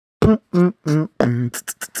We're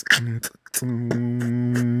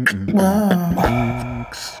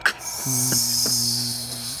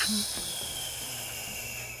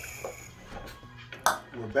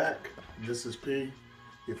back. This is P.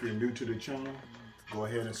 If you're new to the channel, go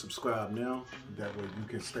ahead and subscribe now. That way you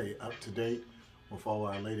can stay up to date with all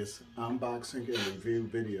our latest unboxing and review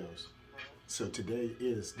videos. So today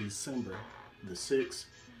is December the 6th,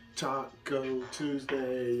 Taco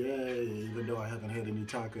Tuesday. Yay! Even though I haven't had any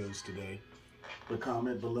tacos today. But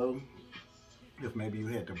comment below if maybe you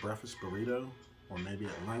had the breakfast burrito, or maybe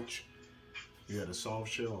at lunch you had a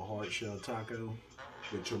soft shell or hard shell taco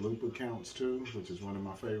with chalupa counts too, which is one of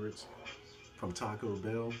my favorites from Taco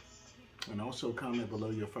Bell. And also comment below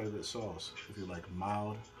your favorite sauce. If you like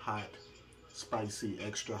mild, hot, spicy,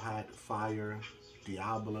 extra hot, fire,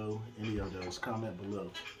 Diablo, any of those, comment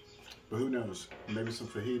below. But who knows, maybe some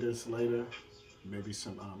fajitas later, maybe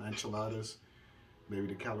some enchiladas, maybe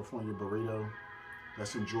the California burrito.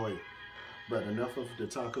 Let's enjoy it. But enough of the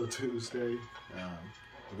Taco Tuesday.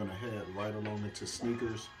 We're gonna head right along into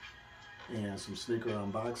sneakers and some sneaker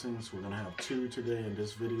unboxings. We're gonna have two today in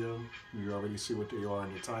this video. You already see what they are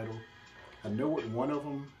in the title. I know what one of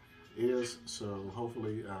them is, so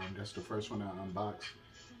hopefully that's the first one I unbox.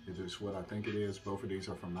 If it's what I think it is. Both of these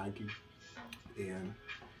are from Nike. And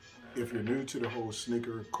if you're new to the whole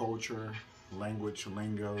sneaker culture, language,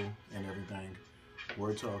 lingo, and everything,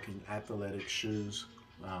 we're talking athletic shoes.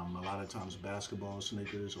 A lot of times basketball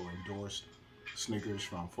sneakers or endorsed sneakers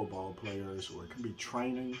from football players, or it can be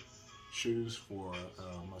training shoes for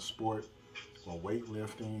a sport or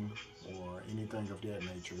weightlifting or anything of that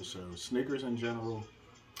nature. So sneakers in general,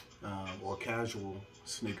 or casual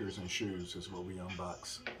sneakers and shoes is what we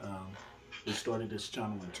unbox. We started this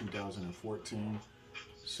channel in 2014.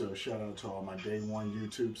 So shout out to all my day one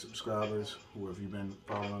YouTube subscribers who have been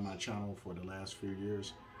following my channel for the last few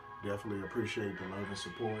years. Definitely appreciate the love and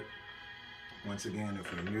support. Once again,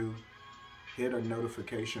 if you're new, hit a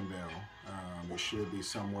notification bell. It should be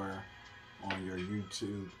somewhere on your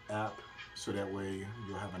YouTube app, so that way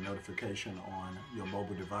you'll have a notification on your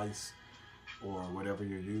mobile device or whatever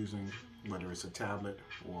you're using, whether it's a tablet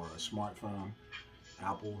or a smartphone,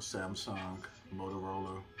 Apple, Samsung,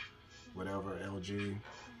 Motorola, whatever, LG.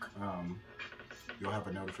 You'll have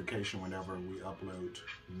a notification whenever we upload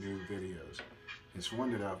new videos. It's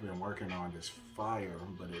one that I've been working on that's fire,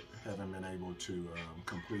 but it haven't been able to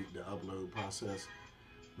complete the upload process.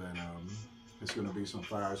 But it's going to be some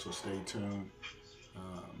fire, so stay tuned.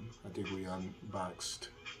 I think we unboxed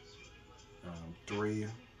 3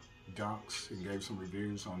 dunks and gave some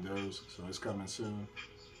reviews on those, so it's coming soon.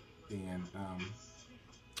 And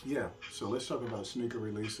yeah, so let's talk about sneaker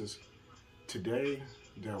releases. Today,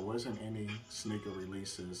 there wasn't any sneaker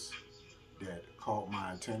releases that caught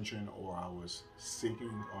my attention or I was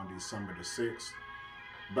seeking on December the 6th.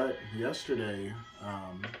 But yesterday,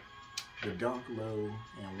 the Dunk Low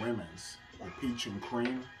and Women's, the Peach and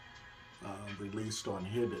Cream, released on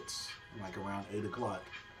Hibbits, like around 8 o'clock.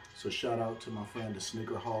 So shout out to my friend, the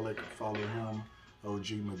Sneakerholic. Follow him, OG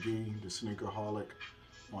McGee, the Sneakerholic,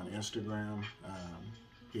 on Instagram.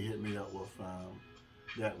 He hit me up with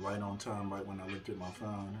that right on time, right when I looked at my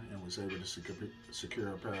phone, and was able to secure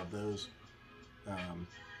a pair of those.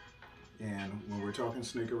 And when we're talking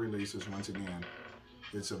sneaker releases, once again,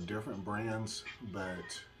 it's of different brands,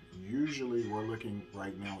 but usually we're looking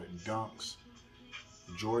right now at Dunks,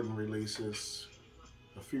 Jordan releases.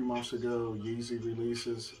 A few months ago, Yeezy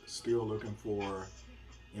releases. Still looking for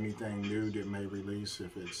anything new that may release,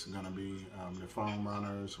 if it's going to be the foam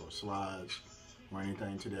runners or slides or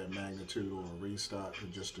anything to that magnitude, or a restock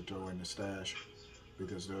just to throw in the stash,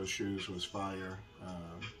 because those shoes was fire.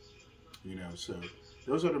 You know, so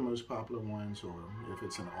those are the most popular ones, or if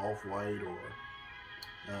it's an Off-White or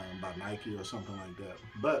by Nike or something like that.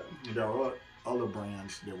 But there are other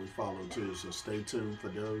brands that we follow too, so stay tuned for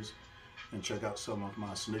those and check out some of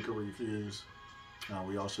my sneaker reviews.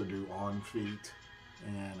 We also do on feet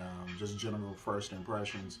and just general first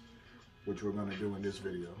impressions, which we're going to do in this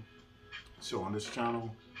video. So on this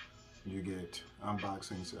channel, you get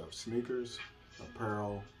unboxings of sneakers,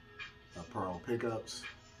 apparel pickups,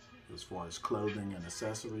 as far as clothing and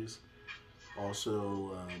accessories.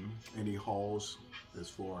 Also, any hauls as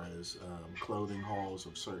far as clothing hauls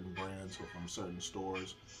of certain brands or from certain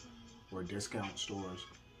stores or discount stores.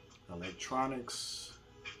 Electronics,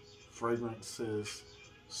 fragrances,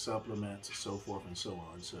 supplements, so forth and so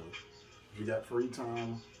on. So if you got free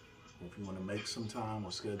time, or if you want to make some time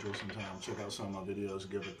or schedule some time, check out some of my videos,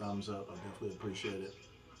 give a thumbs up. I definitely appreciate it.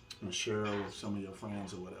 And share it with some of your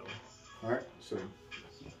friends or whatever. All right, so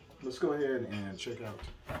let's go ahead and check out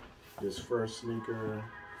this first sneaker.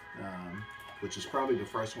 which is probably the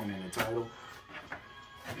first one in the title.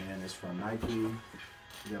 And it's from Nike. You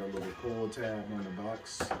got a little pull tab on the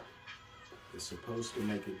box. It's supposed to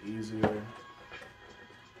make it easier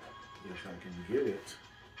if I can get it.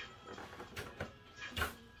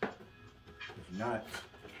 If not,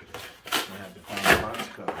 I have to find the box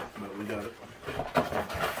cover, but we got it.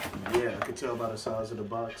 Yeah, I could tell by the size of the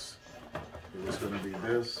box it was going to be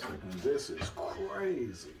this, and this is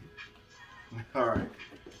crazy. All right,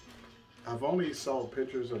 I've only saw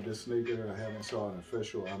pictures of this sneaker. I haven't saw an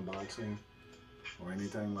official unboxing or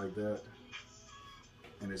anything like that,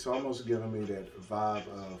 and it's almost giving me that vibe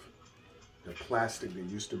of the plastic that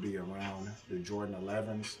used to be around the Jordan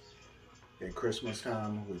 11s at Christmas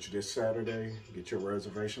time, which this Saturday, get your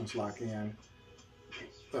reservations locked in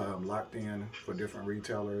for different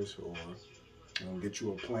retailers, or get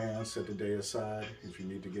you a plan, set the day aside if you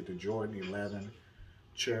need to get the Jordan 11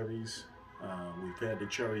 cherries. We've had the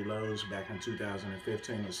cherry lows back in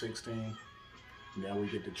 2015 or 16. Now we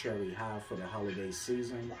get the cherry high for the holiday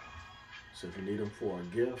season. So if you need them for a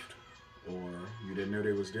gift, or you didn't know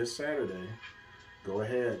they was this Saturday, go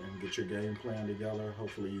ahead and get your game plan together.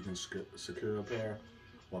 Hopefully you can secure a pair,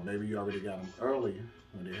 or maybe you already got them early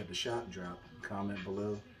when they had the shop drop. Comment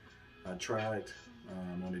below. I tried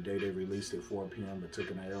on the day they released at 4 p.m. but took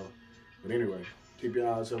an L. But anyway, keep your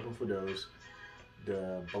eyes open for those.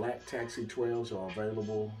 The black Taxi 12s are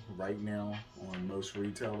available right now on most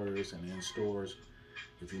retailers and in stores.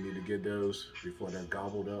 If you need to get those before they're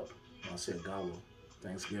gobbled up, I said gobble,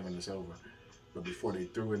 Thanksgiving is over, but before they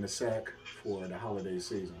threw in the sack for the holiday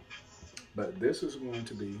season. But this is going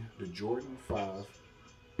to be the Jordan 5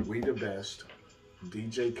 We the Best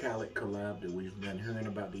DJ Khaled collab that we've been hearing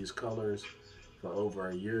about these colors for over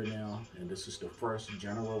a year now, and this is the first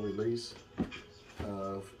general release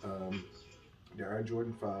of the Air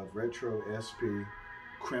Jordan 5 Retro SP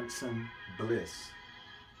Crimson Bliss.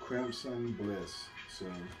 Crimson Bliss. So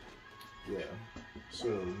yeah, so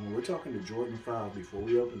when we're talking the Jordan 5, before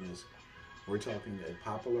we open this, we're talking a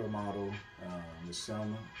popular model. It's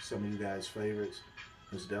some of you guys' favorites.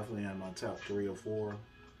 It's definitely in my top 3 or 4.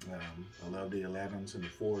 I love the 11s and the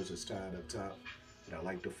 4s that's tied up top. But I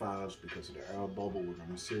like the 5s because of the air bubble we're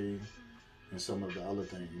going to see and some of the other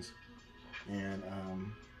things. And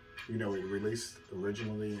you know, it released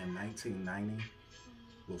originally in 1990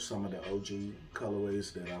 with some of the OG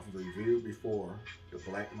colorways that I've reviewed before. The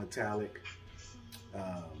black metallic,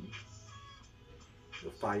 the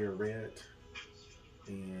fire red,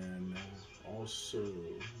 and also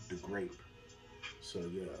the grape. So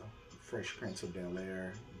yeah, Fresh Prince of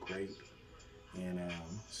Bel-Air, grape, and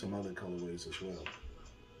some other colorways as well.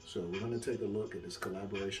 So we're going to take a look at this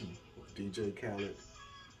collaboration with DJ Khaled,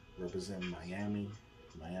 representing Miami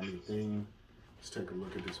theme. Let's take a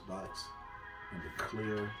look at this box and the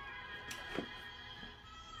clear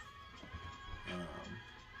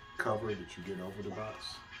cover that you get over the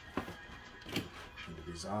box. And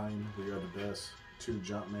the design, we are the best. 2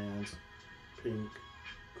 Jumpmans, pink,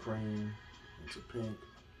 cream, into pink.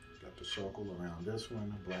 Got the circle around this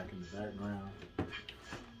one, black in the background.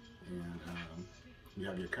 And you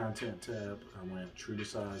have your content tab. I went true to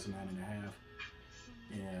size 9.5.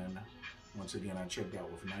 And once again, I checked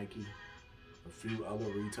out with Nike. A few other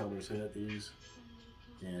retailers had these,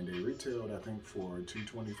 and they retailed, I think, for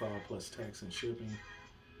 $225 plus tax and shipping.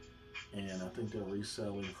 And I think they're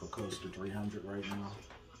reselling for close to $300 right now.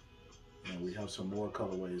 And we have some more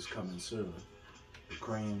colorways coming soon. The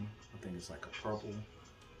cream, I think it's like a purple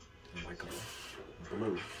and like a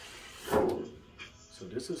blue. So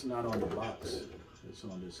this is not on the box. It's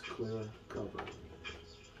on this clear cover,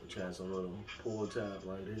 which has a little pull tab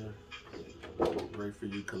right here. Great for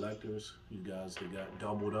you collectors, you guys that got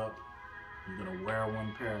doubled up. You're gonna wear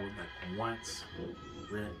one pair with like once,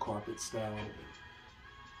 red carpet style,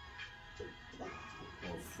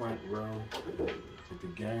 or front row at the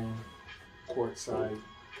game, courtside.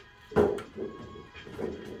 All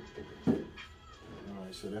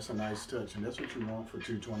right, so that's a nice touch, and that's what you want for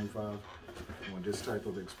 $225. Want this type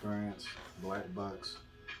of experience. Black box,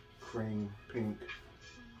 cream, pink.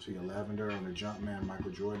 To your lavender on the Jumpman, Michael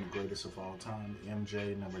Jordan, the greatest of all time.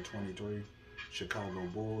 MJ, number 23, Chicago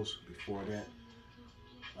Bulls. Before that,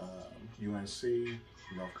 UNC,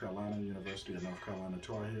 North Carolina, University of North Carolina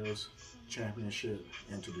Tar Heels, championship,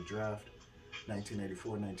 into the draft,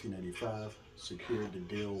 1984-1985, secured the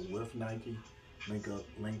deal with Nike,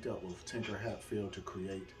 linked up with Tinker Hatfield to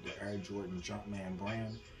create the Air Jordan Jumpman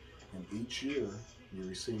brand, and each year you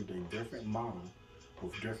received a different model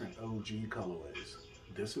with different OG colorways.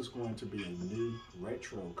 This is going to be a new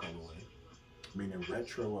retro colorway, meaning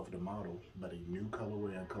retro of the model, but a new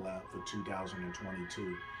colorway and collab for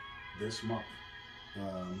 2022. this month,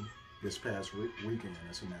 this past weekend,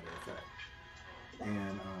 as a matter of fact.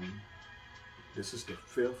 And this is the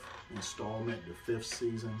 5th installment, the 5th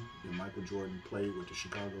season that Michael Jordan played with the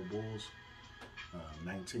Chicago Bulls,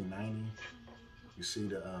 1990. You see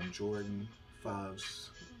the Jordan 5s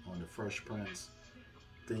on the Fresh Prince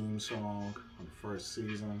theme song on the first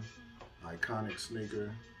season. Iconic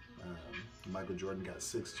sneaker. Michael Jordan got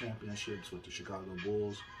 6 championships with the Chicago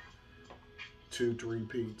Bulls, 2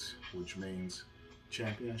 3-peats, which means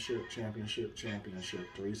championship, championship, championship,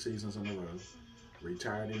 3 seasons in a row.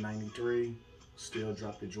 Retired in 93, still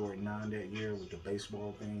dropped the Jordan 9 that year with the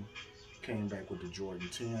baseball theme. Came back with the Jordan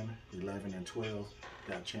 10, 11, and 12.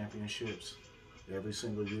 Got championships every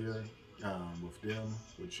single year with them,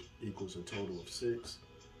 which equals a total of 6.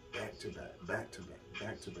 Back to back, back to back,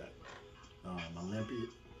 back to back.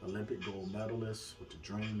 Olympic gold medalist with the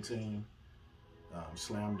Dream Team.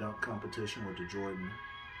 Slam dunk competition with the Jordan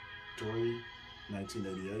 3,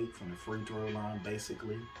 1988, from the free throw line,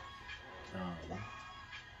 basically.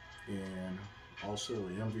 And also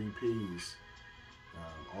MVPs,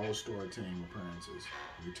 All-Star team appearances.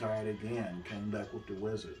 Retired again, came back with the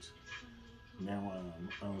Wizards. Now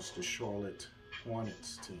owns the Charlotte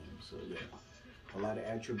Hornets team. So yeah, a lot of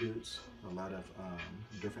attributes, a lot of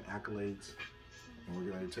different accolades. And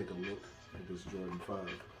we're going to take a look at this Jordan 5.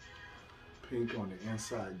 Pink on the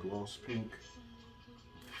inside, gloss pink.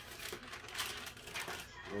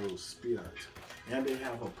 Oh, spirit. And they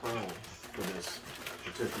have a pearl for this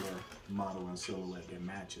particular model and silhouette that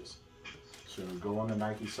matches. So go on the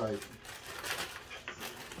Nike site.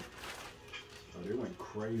 Oh, they went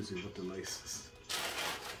crazy with the laces.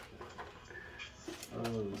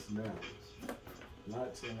 Oh, snap.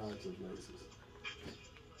 Lots and lots of laces.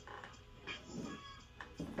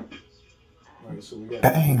 Alright, so we got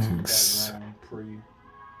background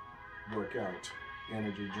pre-workout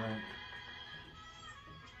energy drink.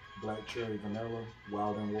 Black cherry vanilla,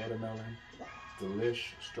 wild and watermelon,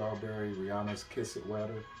 delish, strawberry, Rihanna's Kiss It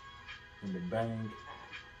Wetter, and the Bang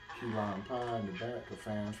key lime pie in the back, a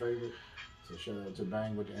fan favorite. So shout out to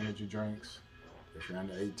Bang with the energy drinks. If you're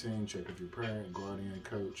under 18, check with your parent, guardian,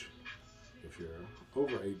 coach. If you're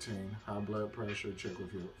over 18, high blood pressure, check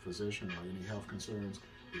with your physician or any health concerns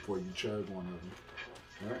before you chug one of them.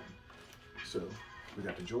 All right, so we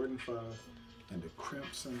got the Jordan 5 and the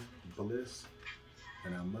Crimson Bliss.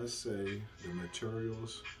 And I must say, the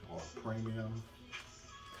materials are premium.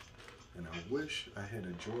 And I wish I had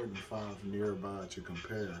a Jordan 5 nearby to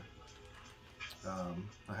compare.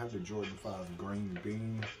 I have the Jordan 5 Green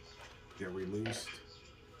Bean get released,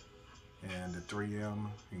 and the 3M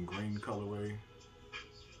in green colorway.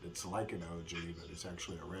 It's like an OG, but it's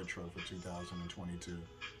actually a retro for 2022.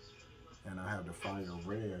 And I have the Fire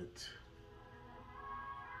Red.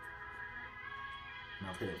 And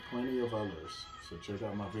I've had plenty of others, so check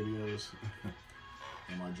out my videos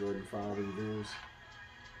and my Jordan 5 reviews.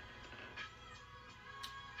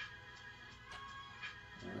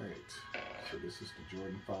 Alright, so this is the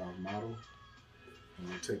Jordan 5 model. And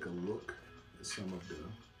we'll take a look at some of the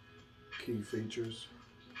key features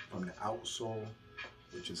from the outsole,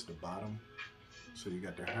 which is the bottom. So you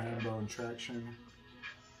got the herringbone traction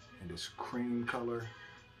and this cream color,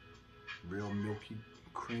 real milky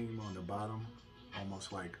cream on the bottom.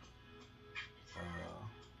 Almost like, I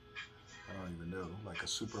don't even know, like a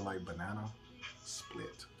super light banana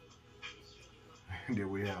split. And then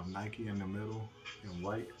we have Nike in the middle in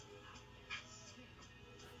white.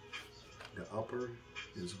 The upper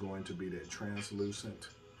is going to be that translucent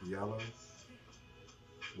yellow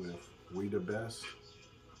with "We the Best"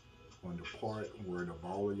 on the part where the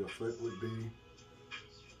ball of your foot would be.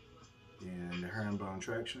 And the herringbone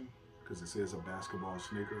traction, because this is a basketball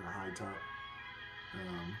sneaker, a high top.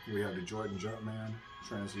 We have the Jordan Jumpman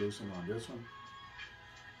translucent on this one.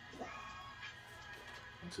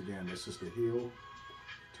 Once again, this is the heel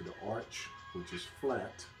to the arch, which is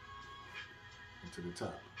flat, and to the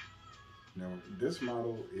top. Now, this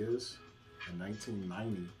model is a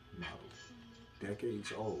 1990 model,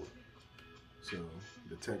 decades old. So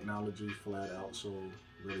the technology, flat outsole,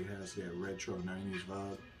 really has that retro 90s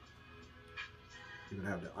vibe. You can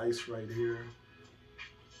have the ice right here,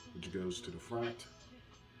 which goes to the front.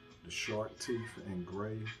 The shark teeth in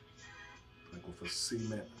gray, like with a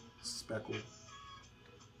cement speckle,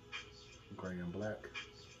 gray and black.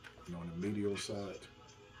 And on the medial side,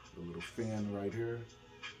 the little fin right here,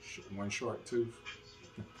 one shark tooth.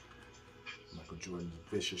 Michael Jordan's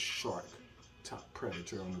vicious shark, top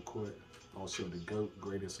predator on the court. Also the GOAT,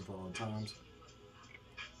 greatest of all times.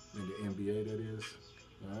 In the NBA, that is.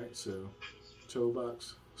 All right, so toe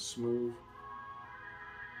box, smooth.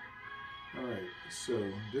 All right, so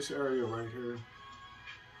this area right here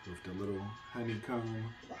with the little honeycomb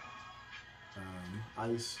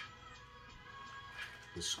ice,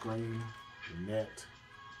 the screen, the net,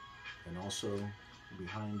 and also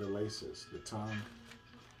behind the laces, the tongue,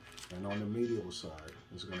 and on the medial side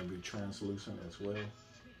is going to be translucent as well.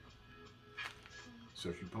 So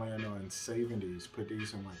if you plan on saving these, put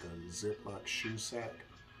these in like a Ziploc shoe sack.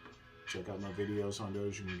 Check out my videos on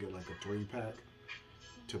those. You can get like a 3-pack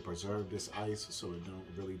to preserve this ice so it don't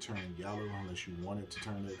really turn yellow unless you want it to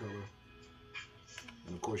turn that color.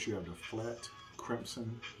 And of course you have the flat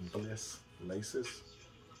crimson Bliss laces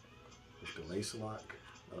with the lace lock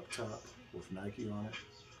up top with Nike on it.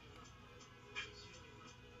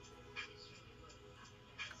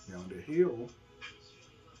 Now on the heel,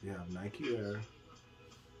 you have Nike Air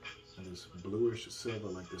and this bluish silver,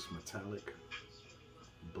 like this metallic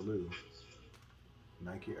blue.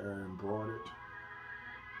 Nike Air embroidered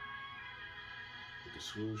with the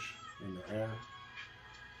swoosh in the air.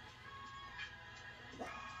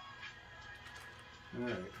 All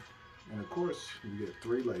right, and of course you get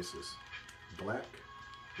 3 laces. Black,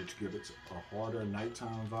 which gives it a harder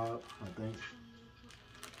nighttime vibe, I think.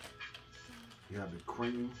 You have the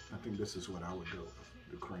cream. I think this is what I would go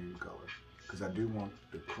with, the cream color. Because I do want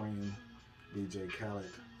the cream DJ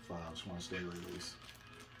Khaled vibes once they release.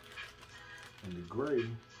 And the gray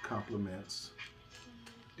complements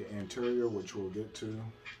the interior, which we'll get to,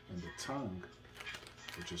 and the tongue,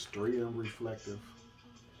 which is 3M reflective.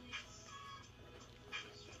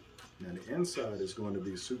 Now the inside is going to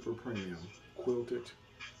be super premium, quilted.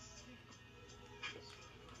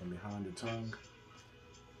 And behind the tongue,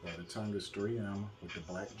 the tongue is 3M with the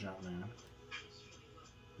black Jumpman.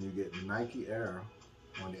 You get Nike Air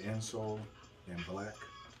on the insole in black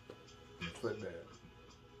and the footbed.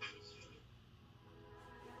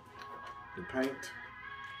 The paint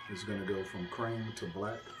is going to go from cream to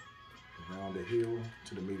black around the heel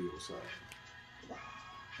to the medial side.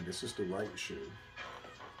 And this is the right shoe.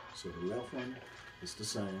 So the left one is the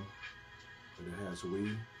same, but it has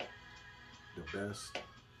We, the Best,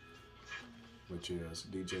 which is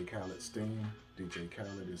DJ Khaled's theme. DJ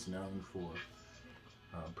Khaled is known for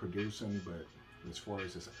producing, but as far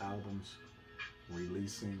as his albums,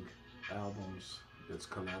 releasing albums, it's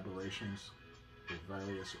collaborations with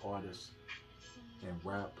various artists in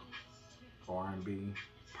rap, R&B,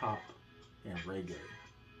 pop, and reggae.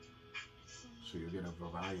 So you get a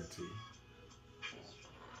variety,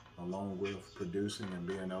 along with producing and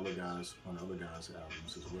being other guys on other guys'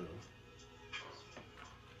 albums as well.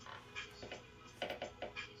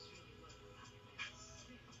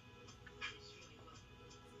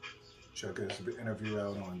 Check this interview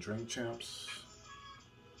out on Drink Champs.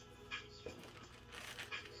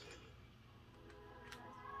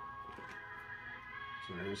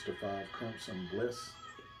 So here's the 5 Crimson Bliss.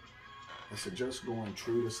 I suggest going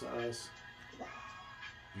true to size.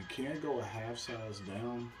 You can go a half size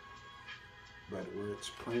down, but where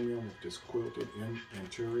it's premium with this quilted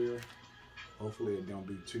interior, hopefully it don't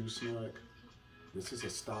be too snug. This is a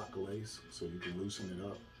stock lace, so you can loosen it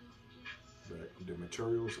up. But the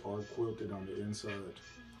materials are quilted on the inside.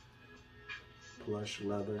 Plush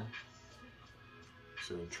leather.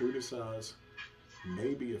 So true to size.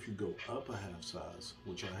 Maybe if you go up a half size,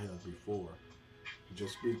 which I have before,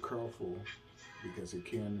 just be careful because it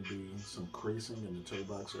can be some creasing in the toe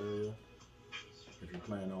box area if you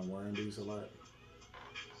plan on wearing these a lot.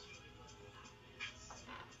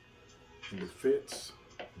 And the fits,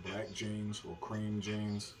 black jeans or cream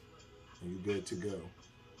jeans, and you're good to go.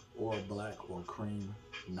 Or black or cream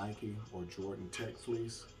Nike or Jordan Tech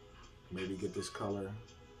fleece. Maybe get this color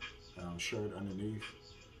shirt underneath.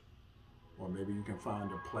 Or maybe you can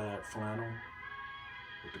find a plaid flannel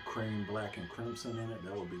with the cream, black, and crimson in it.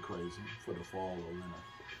 That would be crazy for the fall or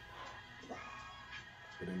winter.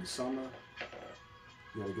 But in the summer,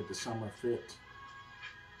 you gotta get the summer fit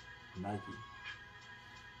Nike,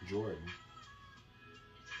 Jordan.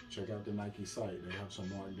 Check out the Nike site. They have some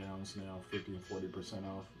markdowns now, 50 and 40%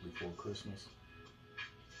 off before Christmas.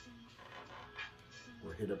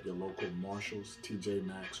 Or hit up your local Marshalls, TJ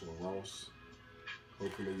Maxx, or Ross.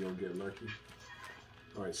 Hopefully you'll get lucky.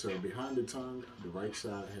 All right, so behind the tongue, the right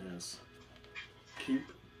side has Keep.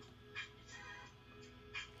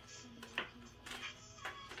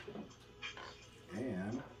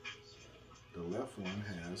 And the left one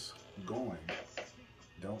has Going.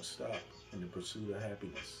 Don't stop in the pursuit of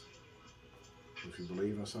happiness. If you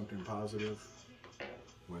believe in something positive,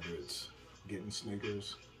 whether it's getting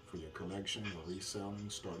sneakers for your collection or reselling,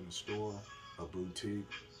 starting a store, a boutique,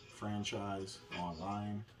 franchise,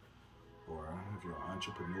 online, or if you're an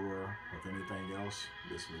entrepreneur, or if anything else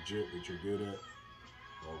that's legit that you're good at,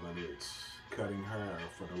 or whether it's cutting hair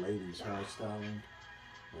for the ladies, hairstyling,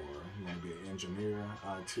 or you want to be an engineer,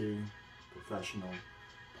 IT, professional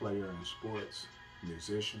player in sports,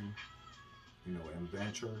 musician, you know,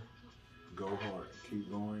 inventor, go hard, keep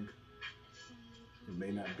going. It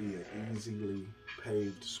may not be an easily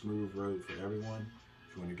paved, smooth road for everyone.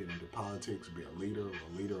 If you want to get into politics, be a leader or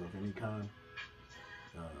a leader of any kind,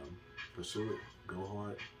 pursue it, go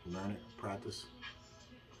hard, learn it, practice.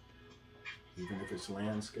 Even if it's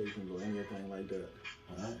landscaping or anything like that.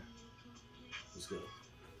 All right, let's go.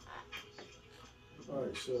 All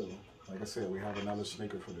right, so like I said, we have another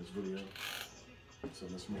sneaker for this video. So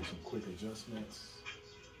let's make some quick adjustments.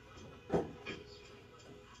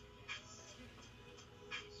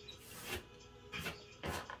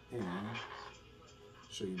 And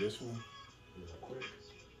show you this one real quick.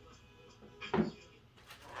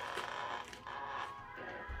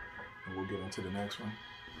 And we'll get into the next one.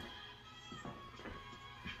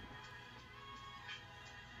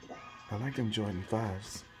 I like them Jordan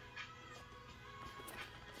 5s.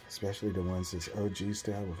 Especially the ones that's OG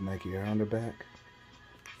style with Nike Air on the back.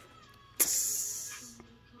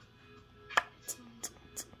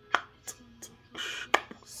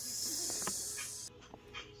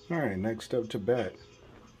 Alright, next up to bat.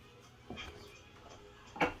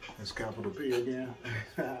 That's capital P again.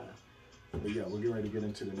 But yeah, we're getting ready to get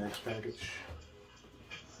into the next package.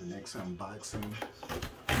 The next unboxing.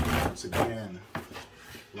 Once again,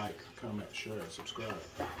 like, comment, share, subscribe.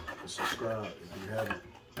 Subscribe if you haven't.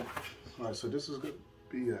 Alright, so this is going to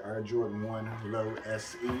be an Air Jordan 1 Low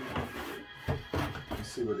SE.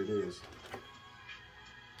 Let's see what it is.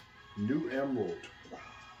 New Emerald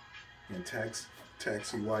in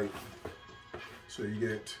taxi white. So you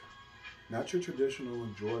get not your traditional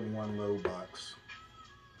Jordan 1 Low box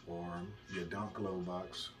or your Dunk Low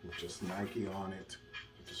box with just Nike on it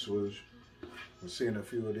with the swoosh. We're seeing a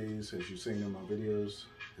few of these as you've seen in my videos.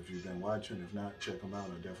 If you've been watching, if not, check them out.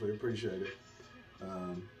 I definitely appreciate it.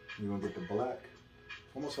 You're gonna get the black,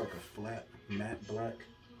 almost like a flat matte black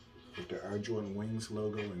with the Air Jordan Wings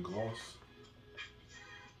logo and gloss.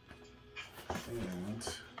 And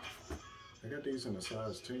I got these in a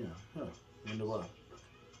size 10. Huh, wonder why.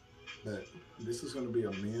 But this is gonna be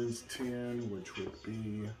a men's 10, which would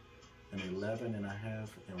be an 11.5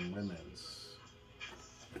 in women's.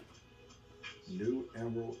 New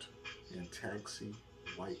Emerald in taxi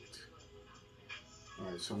white.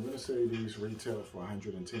 Alright, so I'm going to say these retail for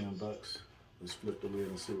 110 bucks. Let's flip the lid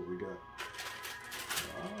and see what we got.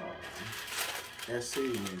 SC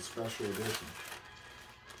means special edition.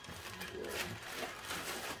 Yeah.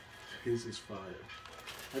 This is fire.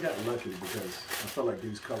 I got lucky because I felt like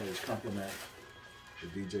these colors complement the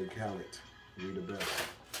DJ Khaled, We the Best.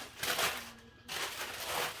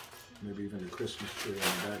 Maybe even the Christmas tree in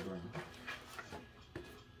the background.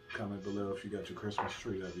 Comment below if you got your Christmas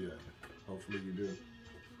tree up yet. Hopefully you do.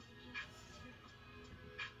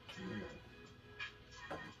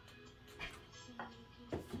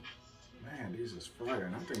 Man, these is fire,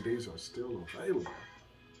 and I think these are still available.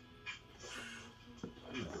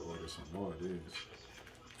 I need to order some more of these.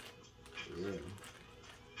 Ready.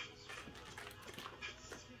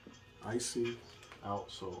 Icy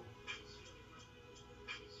outsole.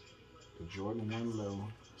 The Jordan 1 Low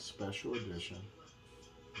Special Edition.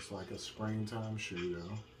 It's like a springtime shoe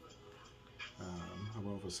though. I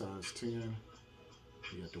went for size 10.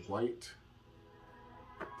 You got the white.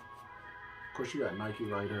 Of course, you got Nike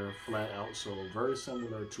right here, flat outsole, very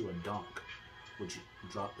similar to a Dunk, which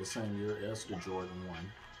dropped the same year as the Jordan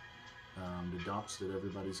 1. The Dunks that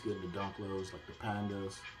everybody's getting, the Dunk Lows, like the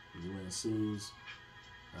Pandas, the UNCs,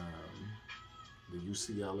 the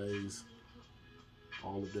UCLAs,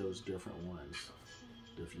 all of those different ones.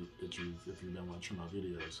 If you've been watching my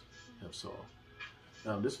videos, have saw.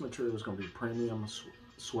 This material is going to be premium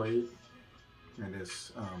suede, and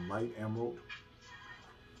it's light emerald.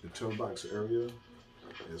 The toe box area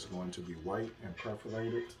is going to be white and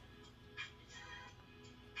perforated.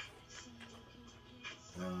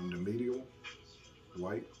 The medial,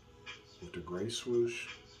 white with the gray swoosh.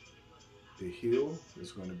 The heel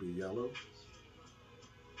is going to be yellow,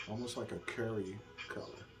 almost like a curry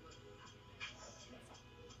color.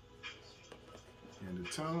 And the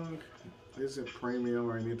tongue isn't premium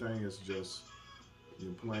or anything, it's just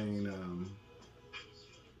your plain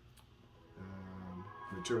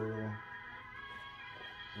material.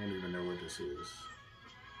 I don't even know what this is.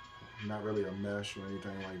 Not really a mesh or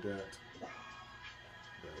anything like that.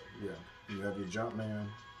 But yeah, you have your Jumpman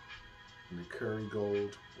in the curry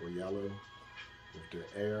gold or yellow with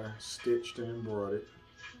the Air stitched and embroidered.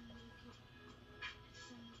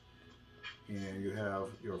 And you have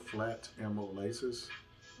your flat emerald laces.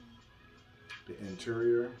 The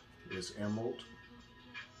interior is emerald.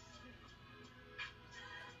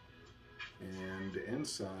 And the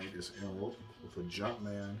inside is emerald with a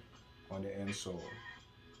Jumpman on the insole.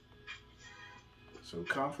 So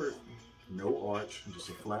comfort, no arch, just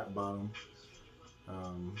a flat bottom.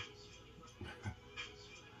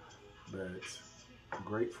 But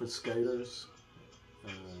great for skaters.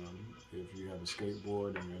 If you have a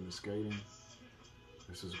skateboard and you're into skating,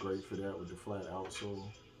 this is great for that with the flat outsole.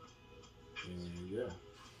 And yeah.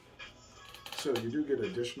 So you do get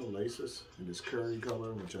additional laces in this curry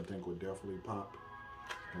color, which I think would definitely pop.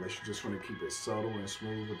 Unless you just want to keep it subtle and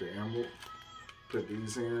smooth with the emerald. Put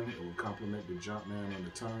these in, it will complement the Jumpman on the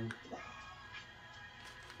tongue.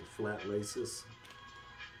 The flat laces.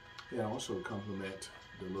 And also complement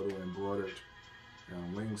the little embroidered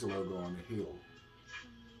Wings logo on the heel.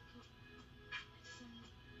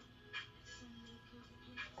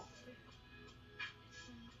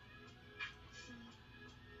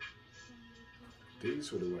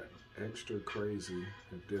 These would have went extra crazy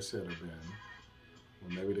if this had been, or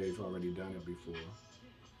maybe they've already done it before,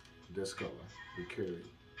 this color, the curry.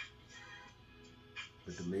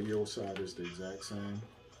 But the medial side is the exact same.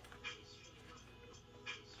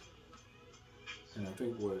 And I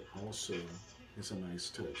think what also is a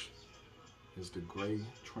nice touch is the gray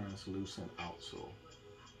translucent outsole.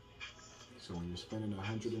 So when you're spending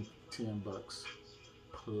 110 bucks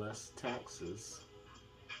plus taxes,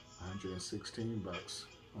 116 bucks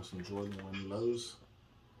on some Jordan 1 lows.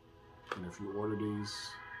 And if you order these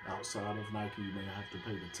outside of Nike, you may have to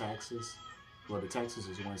pay the taxes. Well, the taxes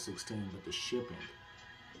is 116, but the shipping.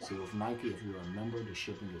 So with Nike, if you're a member, the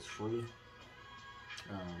shipping is free.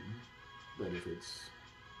 But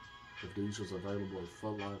if these was available at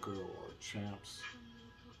Foot Locker or Champs,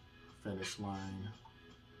 Finish Line,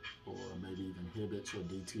 or maybe even Hibbett's or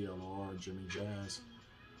DTLR, Jimmy Jazz,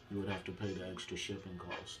 you would have to pay the extra shipping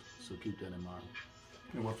cost. So keep that in mind.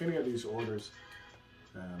 And with any of these orders,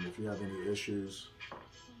 if you have any issues,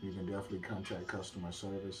 you can definitely contact customer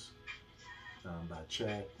service by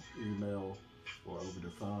chat, email, or over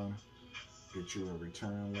the phone. Get you a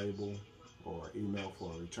return label or email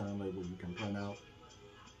for a return label you can print out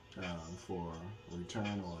for a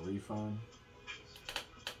return or a refund.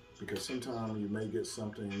 Because sometimes you may get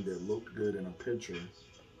something that looked good in a picture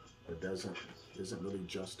but isn't really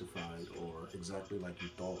justified or exactly like you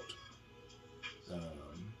thought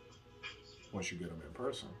once you get them in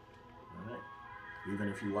person. All right? Even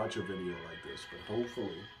if you watch a video like this, but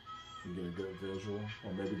hopefully you get a good visual,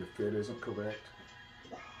 or maybe the fit isn't correct,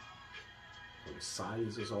 or the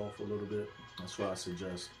size is off a little bit. That's why I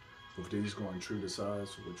suggest with these going true to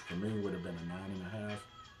size, which for me would have been a 9.5,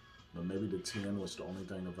 but maybe the 10 was the only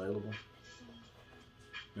thing available.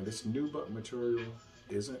 Now this nubuck material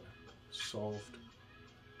isn't soft,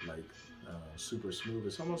 like super smooth.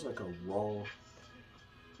 It's almost like a raw,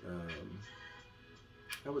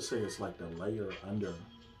 I would say it's like the layer under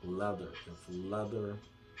leather. If leather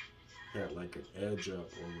had like an edge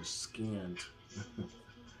up or was skinned,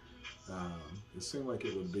 it seemed like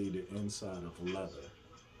it would be the inside of leather.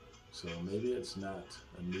 So maybe it's not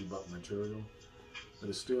a nubuck material, but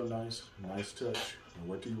it's still nice touch. And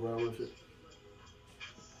what do you wear with it?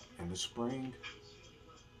 In the spring,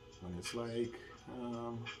 when it's like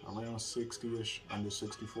around 60-ish, under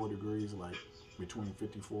 64 degrees, like between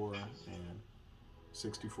 54 and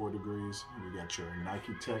 64 degrees. You got your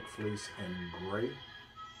Nike Tech fleece in gray.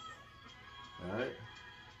 All right.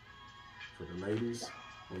 For the ladies,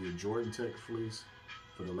 or your Jordan Tech fleece.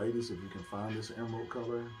 For the ladies, if you can find this emerald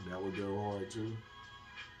color, that would go hard too.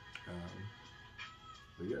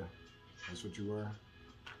 But yeah, that's what you wear.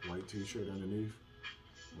 White t-shirt underneath.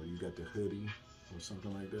 Or you got the hoodie or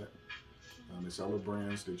something like that. There's other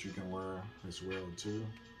brands that you can wear as well too.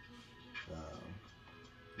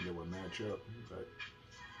 That would match up, but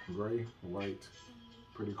gray, white,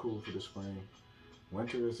 pretty cool for the spring.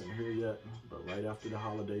 Winter isn't here yet, but right after the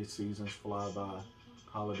holiday seasons fly by,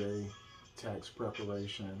 holiday, tax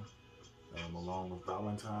preparation, along with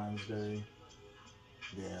Valentine's Day,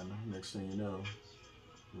 then next thing you know,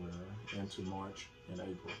 we're into March and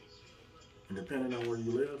April. And depending on where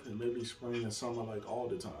you live, it may be spring and summer like all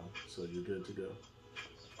the time, so you're good to go.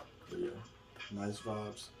 But yeah, nice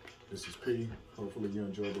vibes. This is P. Hopefully you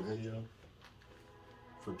enjoyed the video.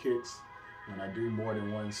 For kicks, when I do more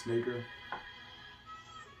than one sneaker,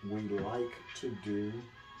 we like to do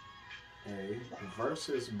a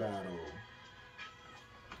versus battle.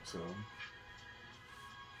 So,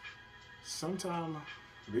 sometime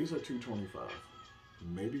these are $225.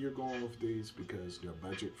 Maybe you're going with these because they're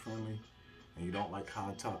budget friendly and you don't like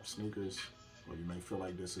high top sneakers or you may feel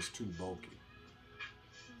like this is too bulky.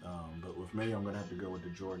 But with me, I'm gonna have to go with the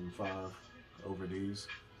Jordan 5 over these.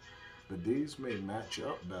 But these may match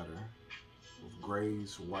up better with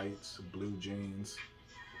grays, whites, blue jeans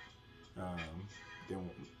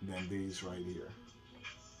than these right here.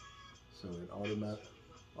 So it all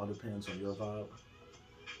depends on your vibe.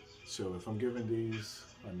 So if I'm giving these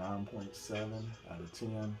a 9.7 out of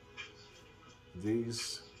 10,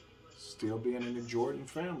 these still being in the Jordan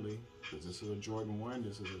family, because this is a Jordan 1,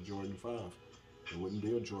 this is a Jordan 5. It wouldn't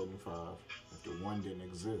be a Jordan 5 if the 1 didn't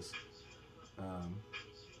exist.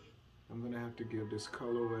 I'm gonna have to give this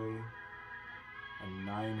colorway a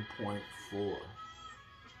 9.4.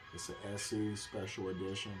 It's an SE special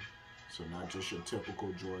edition, so not just your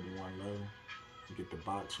typical Jordan 1 low. You get the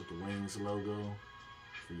box with the Wings logo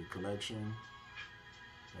for your collection.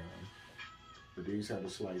 But these have a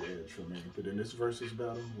slight edge for me. But in this versus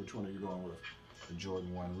battle, which one are you going with? The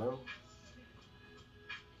Jordan 1 low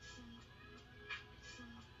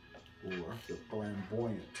or the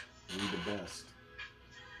flamboyant, We the Best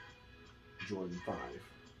Jordan 5,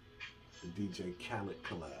 the DJ Khaled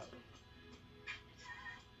collab?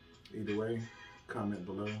 Either way, comment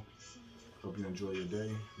below. Hope you enjoy your day.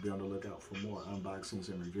 Be on the lookout for more unboxings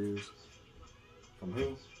and reviews. From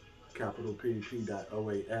who? Capital P,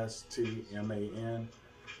 P.oastman.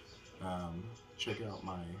 Check out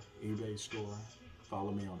my eBay store.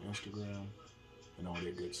 Follow me on Instagram and all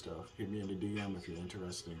that good stuff. Hit me in the DM if you're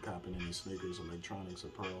interested in copying any sneakers, electronics,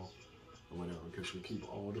 apparel, or whatever, because we keep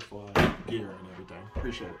all the fly gear and everything.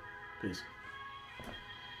 Appreciate it. Peace.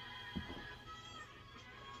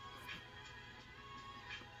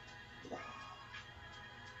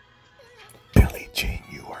 Billie Jean,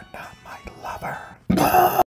 you are not my lover.